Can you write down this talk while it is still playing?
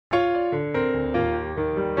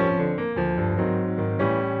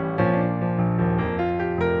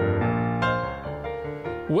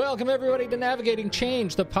Welcome, everybody, to Navigating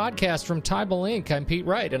Change, the podcast from Tybal Inc. I'm Pete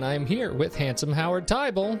Wright, and I am here with handsome Howard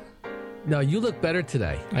Tybal. No, you look better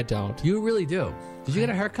today. I don't. You really do. Did you get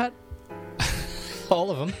a haircut?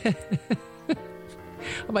 All of them.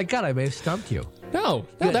 Oh my God, I may have stumped you. No,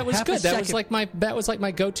 that was good. That was like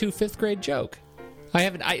my go-to fifth grade joke. I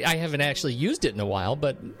haven't actually used it in a while,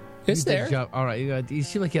 but it's there. All right, you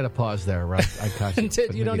seem like you had a pause there, right? I caught you.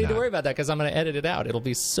 You don't need to worry about that because I'm going to edit it out. It'll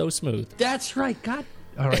be so smooth. That's right. God.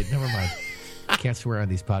 All right, never mind. Can't swear on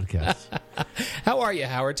these podcasts. How are you,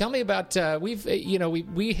 Howard? Tell me about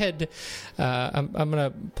we had. I'm going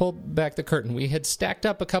to pull back the curtain. We had stacked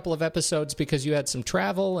up a couple of episodes because you had some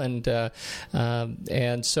travel, and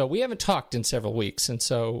so we haven't talked in several weeks. And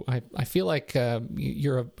so I feel like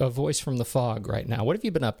you're a voice from the fog right now. What have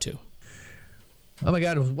you been up to? Oh my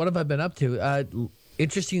God, what have I been up to?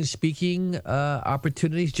 Interesting speaking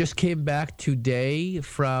opportunities. Just came back today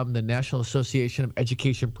from the National Association of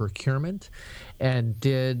Education Procurement and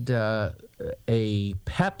did a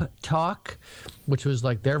PEP talk, which was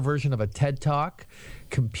like their version of a TED talk,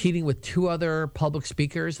 competing with two other public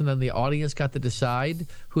speakers, and then the audience got to decide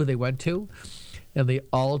who they went to. And they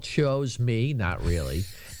all chose me. Not really.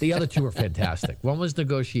 The other two were fantastic. One was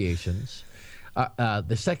negotiations.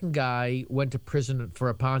 The second guy went to prison for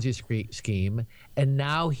a Ponzi scheme, and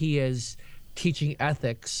now he is teaching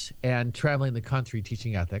ethics and traveling the country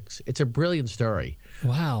teaching ethics. It's a brilliant story.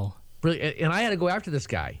 Wow. Brilliant. And I had to go after this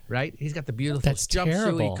guy, right? He's got the beautiful That's jumpsuit.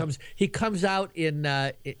 Terrible. He comes out in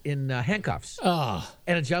handcuffs and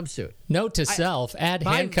a jumpsuit. Note to self, add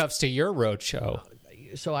handcuffs to your roadshow.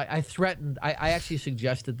 So I threatened, I actually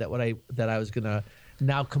suggested that I was going to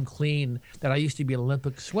now come clean, that I used to be an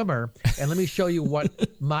Olympic swimmer, and let me show you what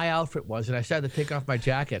my outfit was. And I started to take off my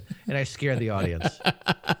jacket, and I scared the audience.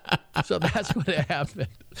 So that's what happened.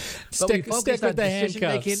 Stick with the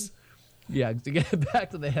handcuffs. Yeah, to get back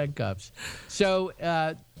to the handcuffs. So,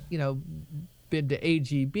 been to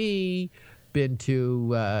AGB, been to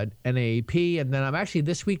NAAP, and then I'm actually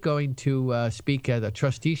this week going to speak at a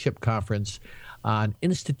trusteeship conference on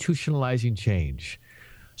institutionalizing change.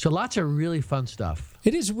 So lots of really fun stuff.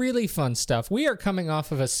 It is really fun stuff. We are coming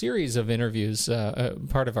off of a series of interviews,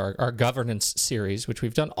 part of our governance series, which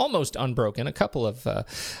we've done almost unbroken, a couple of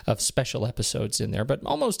special episodes in there, but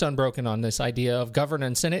almost unbroken on this idea of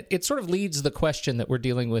governance. And it sort of leads the question that we're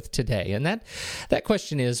dealing with today. And that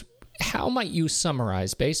question is, how might you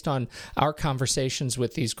summarize, based on our conversations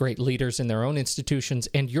with these great leaders in their own institutions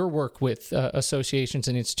and your work with associations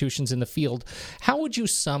and institutions in the field, how would you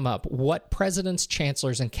sum up what presidents,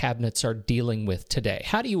 chancellors, and cabinets are dealing with today?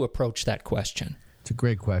 How do you approach that question? It's a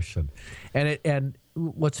great question. And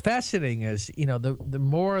what's fascinating is, the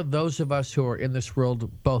more those of us who are in this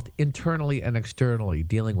world, both internally and externally,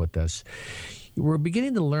 dealing with this, we're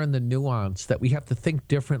beginning to learn the nuance that we have to think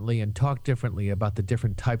differently and talk differently about the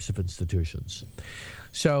different types of institutions.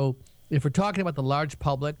 So if we're talking about the large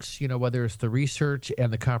publics, whether it's the research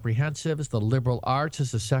and the comprehensives, the liberal arts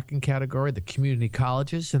is the second category, the community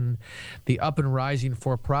colleges, and the up and rising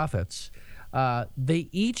for-profits, they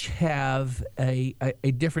each have a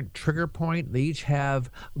different trigger point. They each have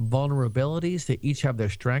vulnerabilities. They each have their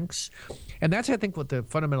strengths. And that's, I think, what the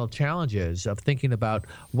fundamental challenge is of thinking about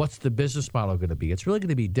what's the business model going to be. It's really going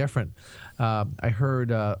to be different. I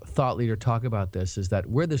heard a thought leader talk about this, is that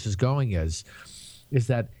where this is going is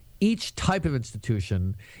that each type of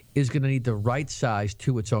institution is going to need the right size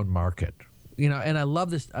to its own market. And I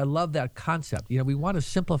love this. I love that concept. We want to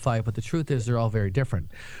simplify it, but the truth is they're all very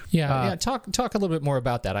different. Yeah. Talk a little bit more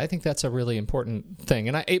about that. I think that's a really important thing,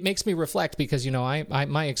 and it makes me reflect because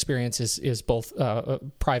my experience is both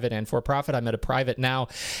private and for profit. I'm at a private now,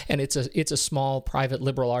 and it's a small private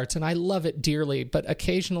liberal arts, and I love it dearly. But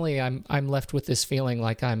occasionally, I'm left with this feeling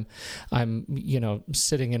like I'm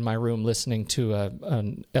sitting in my room listening to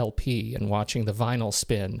an LP and watching the vinyl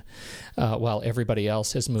spin while everybody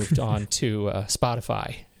else has moved on to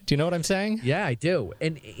Spotify. Do you know what I'm saying? Yeah, I do.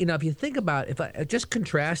 And, if you think about, if I just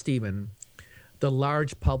contrast even the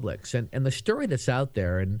large publics and the story that's out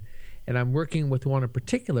there, and I'm working with one in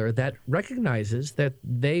particular that recognizes that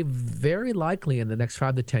they very likely in the next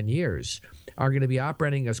 5 to 10 years are going to be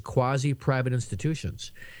operating as quasi-private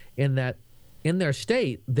institutions, in that in their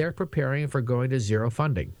state, they're preparing for going to zero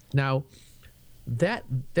funding. Now, that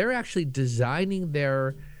they're actually designing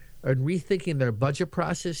and rethinking their budget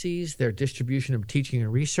processes, their distribution of teaching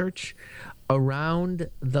and research around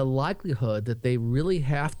the likelihood that they really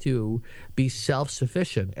have to be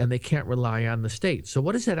self-sufficient and they can't rely on the state. So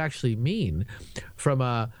what does that actually mean from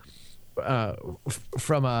a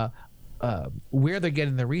where they're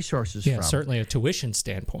getting the resources from? Yeah, certainly a tuition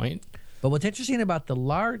standpoint. But what's interesting about the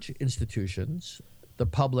large institutions, the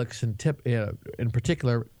publics in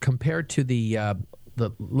particular compared to the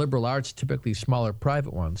liberal arts, typically smaller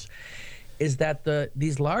private ones, is that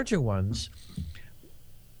these larger ones,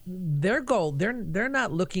 their goal, they're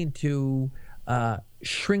not looking to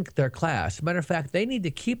shrink their class. Matter of fact, they need to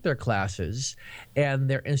keep their classes and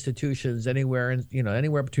their institutions anywhere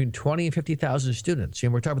between 20 and 50,000 students.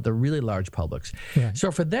 We're talking about the really large publics. Yeah. So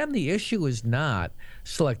for them, the issue is not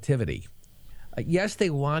selectivity. Yes, they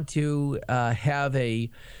want to have a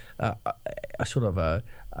sort of a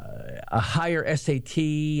higher SAT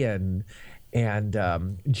and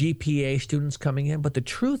GPA students coming in, but the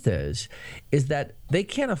truth is that they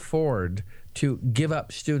can't afford to give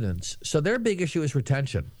up students. So their big issue is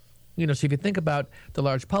retention. So if you think about the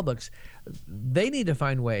large publics, they need to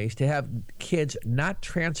find ways to have kids not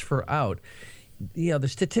transfer out. The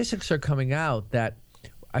statistics are coming out that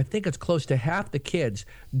I think it's close to half the kids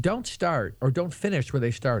don't start or don't finish where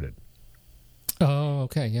they started. Oh,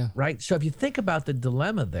 okay, yeah. Right? So if you think about the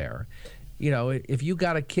dilemma there, if you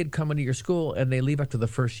got a kid coming to your school and they leave after the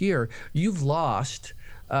first year, you've lost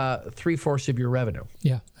 3/4 of your revenue.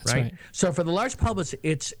 Yeah, that's right. So for the large publics,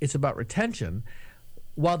 it's about retention,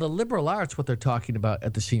 while the liberal arts, what they're talking about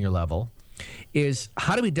at the senior level, is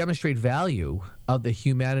how do we demonstrate value of the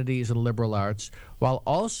humanities and liberal arts while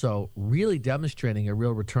also really demonstrating a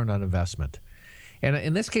real return on investment. And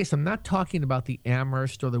in this case, I'm not talking about the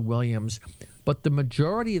Amherst or the Williams, but the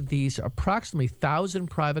majority of these, approximately 1,000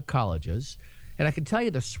 private colleges, and I can tell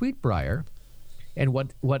you the Sweetbriar and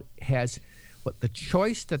what the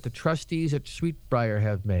choice that the trustees at Sweetbriar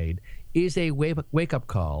have made is a wake-up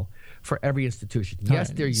call for every institution. Yes,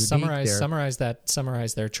 they're unique.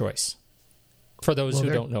 Summarize their choice for those who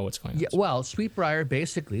don't know what's going on. Yeah, well, Sweetbriar,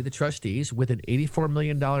 basically, the trustees, with an $84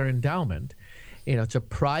 million endowment, it's a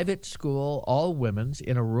private school, all women's,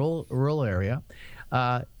 in a rural area,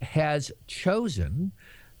 has chosen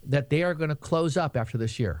that they are going to close up after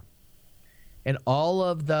this year. And all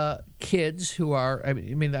of the kids who are,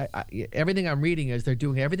 everything I'm reading is they're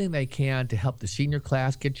doing everything they can to help the senior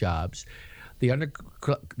class get jobs, the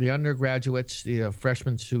undergraduates,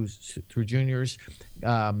 freshmen through juniors,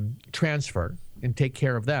 transfer and take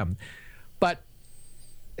care of them. But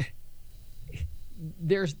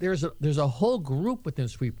there's a whole group within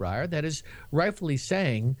Sweetbriar that is rightfully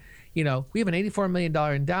saying, we have an $84 million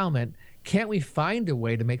endowment. Can't we find a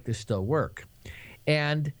way to make this still work?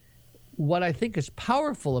 And what I think is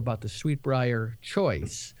powerful about the Sweetbriar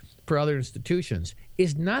choice for other institutions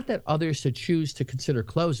is not that others should choose to consider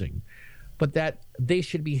closing, but that they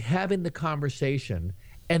should be having the conversation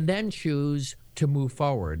and then choose to move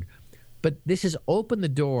forward. But this has opened the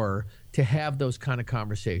door to have those kind of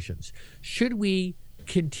conversations. Should we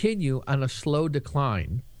continue on a slow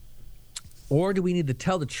decline, or do we need to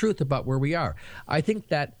tell the truth about where we are? I think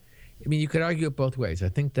that, you could argue it both ways. I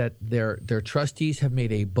think that their trustees have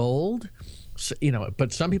made a bold,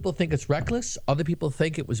 but some people think it's reckless. Other people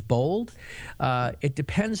think it was bold. It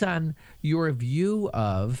depends on your view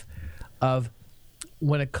of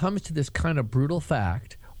when it comes to this kind of brutal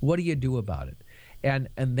fact, what do you do about it? And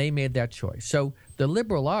they made that choice. So the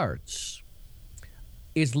liberal arts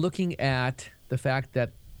is looking at the fact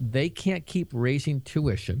that they can't keep raising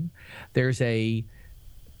tuition. There's a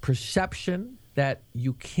perception that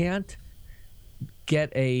you can't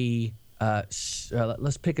get a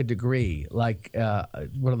let's pick a degree like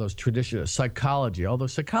one of those traditional psychology. Although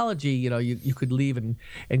psychology, you could leave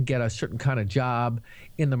and get a certain kind of job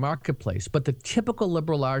in the marketplace. But the typical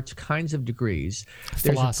liberal arts kinds of degrees,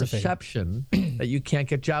 there's a perception that you can't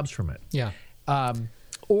get jobs from it. Yeah.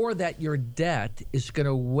 Or that your debt is going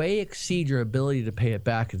to way exceed your ability to pay it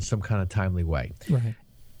back in some kind of timely way. Right.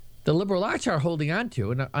 The liberal arts are holding on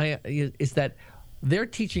to, is that they're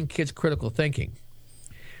teaching kids critical thinking.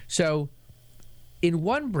 So in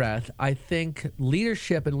one breath, I think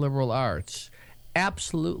leadership in liberal arts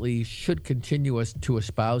absolutely should continue to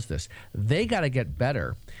espouse this. They got to get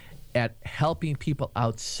better at helping people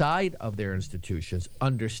outside of their institutions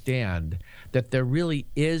understand that there really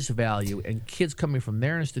is value, and kids coming from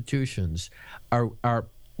their institutions are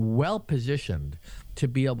well positioned to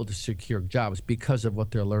be able to secure jobs because of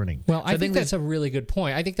what they're learning. Well, I think that's a really good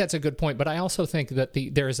point. I think that's a good point, but I also think that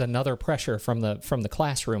there is another pressure from the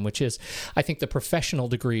classroom, which is I think the professional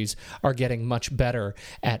degrees are getting much better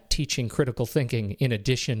at teaching critical thinking in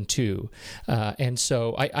addition to. And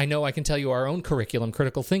so I know I can tell you our own curriculum,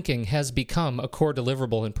 critical thinking, has become a core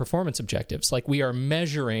deliverable in performance objectives. Like we are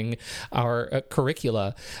measuring our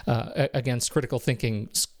curricula against critical thinking,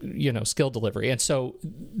 skill delivery. And so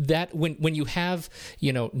that when you have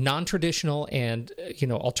non-traditional and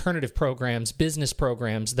alternative programs, business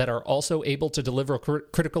programs that are also able to deliver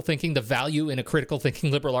critical thinking, the value in a critical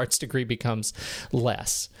thinking liberal arts degree becomes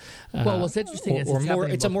less. Well, what's interesting is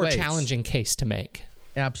it's a more challenging case to make.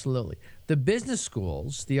 Absolutely. The business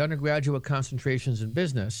schools, the undergraduate concentrations in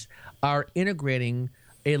business, are integrating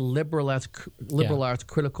a liberal arts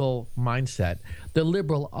critical mindset. The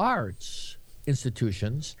liberal arts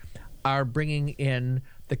institutions are bringing in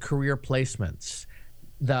the career placements,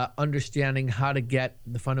 the understanding how to get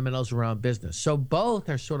the fundamentals around business. So both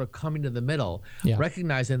are sort of coming to the middle,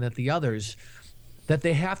 recognizing that the others, that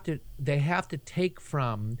they have to take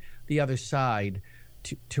from the other side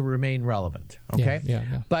to remain relevant. Okay?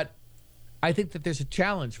 Yeah. But I think that there's a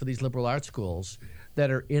challenge for these liberal arts schools that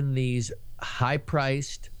are in these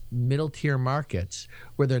high-priced, middle-tier markets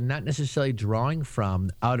where they're not necessarily drawing from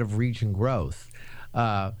out-of-region growth.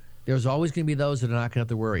 There's always going to be those that are not going to have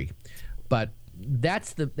to worry. But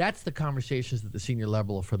that's the conversations at the senior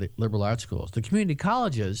level for the liberal arts schools. The community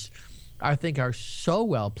colleges, I think, are so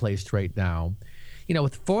well-placed right now.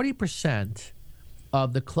 With 40%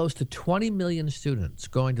 of the close to 20 million students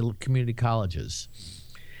going to community colleges,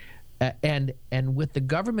 and with the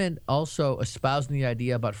government also espousing the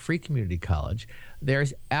idea about free community college,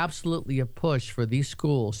 there's absolutely a push for these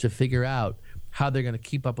schools to figure out how they're going to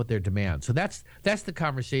keep up with their demand. So that's the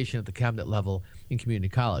conversation at the cabinet level in community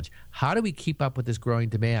college. How do we keep up with this growing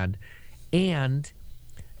demand and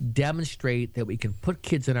demonstrate that we can put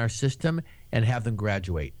kids in our system and have them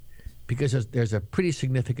graduate? Because there's a pretty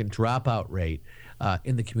significant dropout rate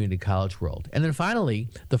in the community college world. And then finally,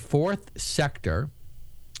 the fourth sector,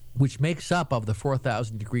 which makes up of the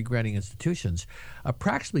 4,000 degree granting institutions,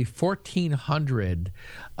 approximately 1,400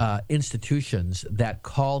 institutions that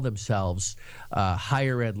call themselves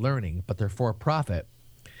higher ed learning, but they're for-profit.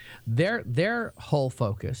 Their whole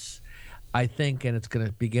focus, I think, and it's going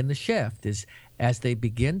to begin to shift, is as they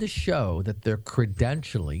begin to show that their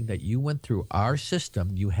credentialing, that you went through our system,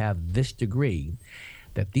 you have this degree,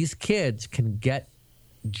 that these kids can get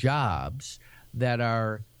jobs that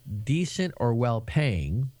are decent or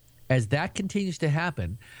well-paying. As that continues to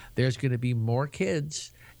happen, there's going to be more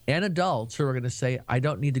kids and adults who are going to say, I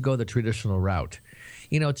don't need to go the traditional route.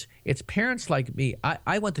 It's parents like me.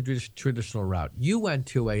 I went the traditional route. You went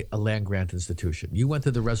to a land-grant institution. You went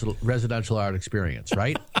to the residential art experience,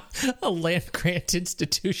 right? A land-grant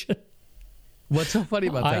institution? What's so funny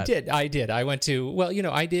about that? I did. I went to,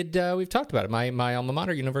 we've talked about it, my alma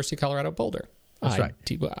mater, University of Colorado Boulder. That's right.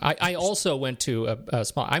 I also went to a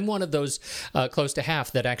small. I'm one of those close to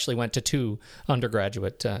half that actually went to two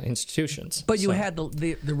undergraduate institutions. But you had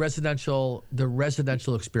the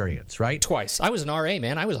residential experience, right? Twice. I was an RA,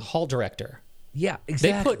 man. I was a hall director. Yeah,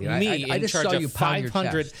 exactly. They put me in charge of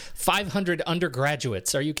 500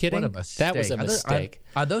 undergraduates. Are you kidding? What a mistake. That was a mistake.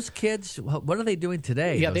 Are those kids? What are they doing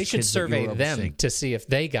today? Yeah, they should survey them to see if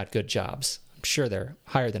they got good jobs. I'm sure they're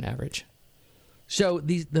higher than average. So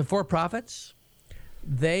the for-profits,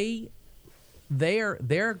 they're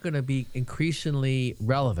going to be increasingly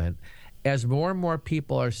relevant as more and more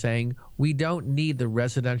people are saying we don't need the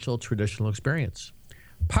residential traditional experience.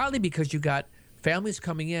 Partly because you got families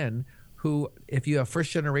coming in who, if you have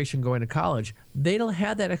first generation going to college, they don't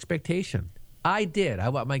have that expectation. I did. I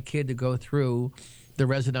want my kid to go through the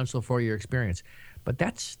residential 4-year experience, but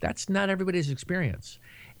that's not everybody's experience.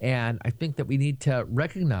 And I think that we need to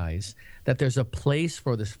recognize that there's a place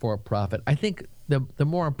for this for-profit. I think the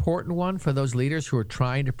more important one for those leaders who are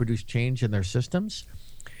trying to produce change in their systems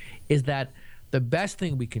is that the best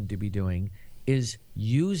thing we can be doing is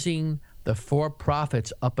using the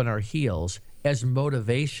for-profits up on our heels as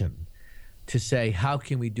motivation to say, how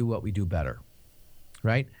can we do what we do better,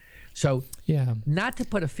 right? So not to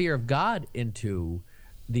put a fear of God into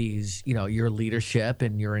these, your leadership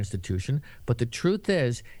and your institution. But the truth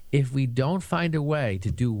is, if we don't find a way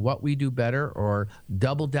to do what we do better or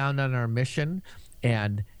double down on our mission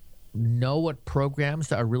and know what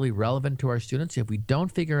programs are really relevant to our students, if we don't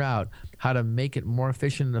figure out how to make it more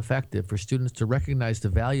efficient and effective for students to recognize the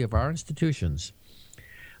value of our institutions,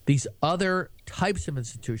 these other types of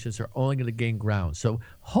institutions are only going to gain ground. So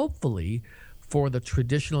hopefully for the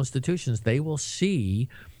traditional institutions, they will see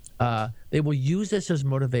they will use this as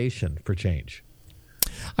motivation for change.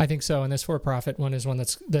 I think so, and this for-profit one is one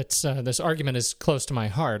that's this argument is close to my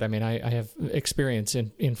heart. I mean, I have experience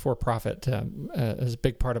in for-profit as a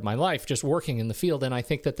big part of my life, just working in the field, and I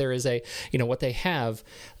think that there is what they have,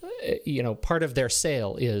 part of their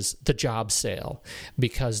sale is the job sale,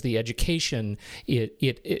 because the education,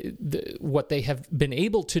 what they have been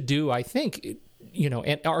able to do, I think,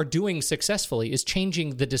 and are doing successfully is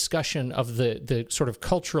changing the discussion of the sort of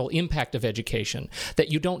cultural impact of education,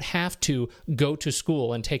 that you don't have to go to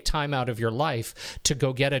school and take time out of your life to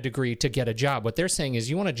go get a degree, to get a job. What they're saying is,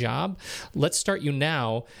 you want a job? Let's start you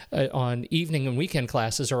now on evening and weekend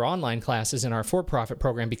classes or online classes in our for-profit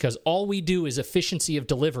program, because all we do is efficiency of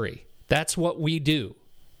delivery. That's what we do.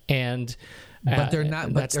 And but they're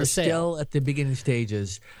not. But they're still at the beginning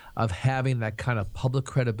stages of having that kind of public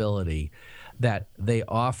credibility that they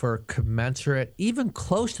offer commensurate, even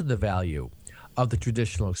close to the value of the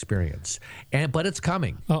traditional experience. But it's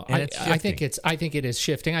coming. Oh, and it's I think it is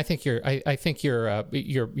shifting. I think you're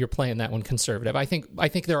playing that one conservative. I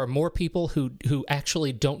think there are more people who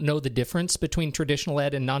actually don't know the difference between traditional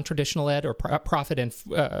ed and non-traditional ed, or profit and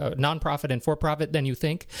nonprofit and for-profit, than you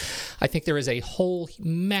think. I think there is a whole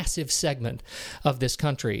massive segment of this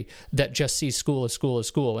country that just sees school as school as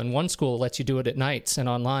school, and one school lets you do it at nights and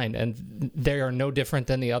online, and they are no different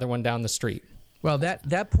than the other one down the street. Well,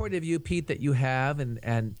 that point of view, Pete, that you have,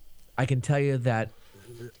 and I can tell you that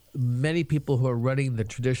many people who are running the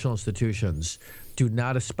traditional institutions do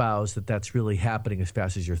not espouse that that's really happening as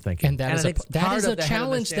fast as you're thinking. And that is a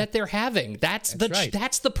challenge that they're having. That's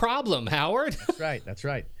the problem, Howard. That's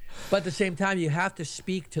right. But at the same time, you have to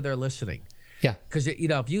speak to their listening. Yeah. Because,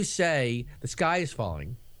 if you say the sky is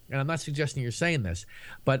falling, and I'm not suggesting you're saying this,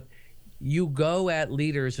 but you go at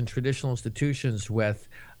leaders in traditional institutions with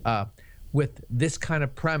this kind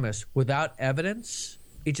of premise without evidence,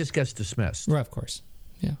 it just gets dismissed. Right, of course.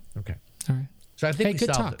 Yeah. Okay. All right. So I think we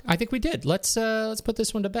good solved talk. it. I think we did. Let's put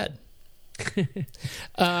this one to bed.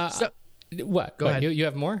 What? Go ahead. You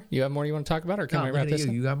have more? You have more you want to talk about, or can we wrap this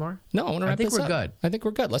up? You got more? No, I want to wrap this up. I think we're good. I think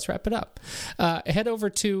we're good. Let's wrap it up. Head over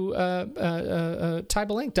to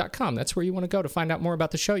TybleInc.com. That's where you want to go to find out more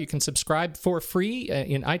about the show. You can subscribe for free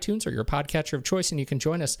in iTunes or your podcatcher of choice, and you can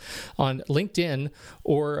join us on LinkedIn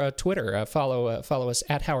or Twitter. Follow us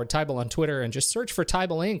at Howard Tybal on Twitter, and just search for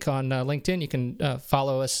Tybal Inc. on LinkedIn. You can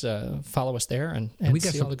follow us there and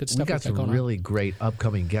see all the good stuff. We got some really great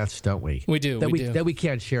upcoming guests, don't we? We do. That we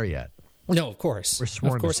can't share yet. No, of course. We're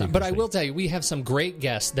sworn of course to not. But I will tell you, we have some great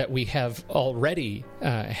guests that we have already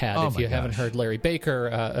had. Oh, if you my haven't gosh. heard Larry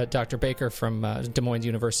Baker, Dr. Baker from Des Moines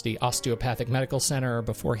University Osteopathic Medical Center.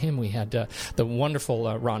 Before him, we had the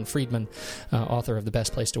wonderful Ron Friedman, author of The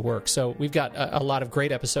Best Place to Work. So we've got a lot of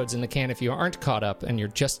great episodes in the can. If you aren't caught up and you're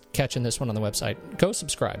just catching this one on the website, go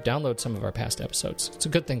subscribe. Download some of our past episodes. It's a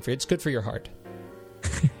good thing for you. It's good for your heart.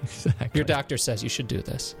 Exactly. Your doctor says you should do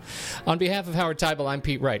this. On behalf of Howard Tybal, I'm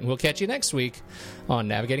Pete Wright, and we'll catch you next week on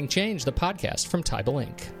Navigating Change, the podcast from Tybal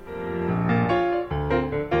Inc.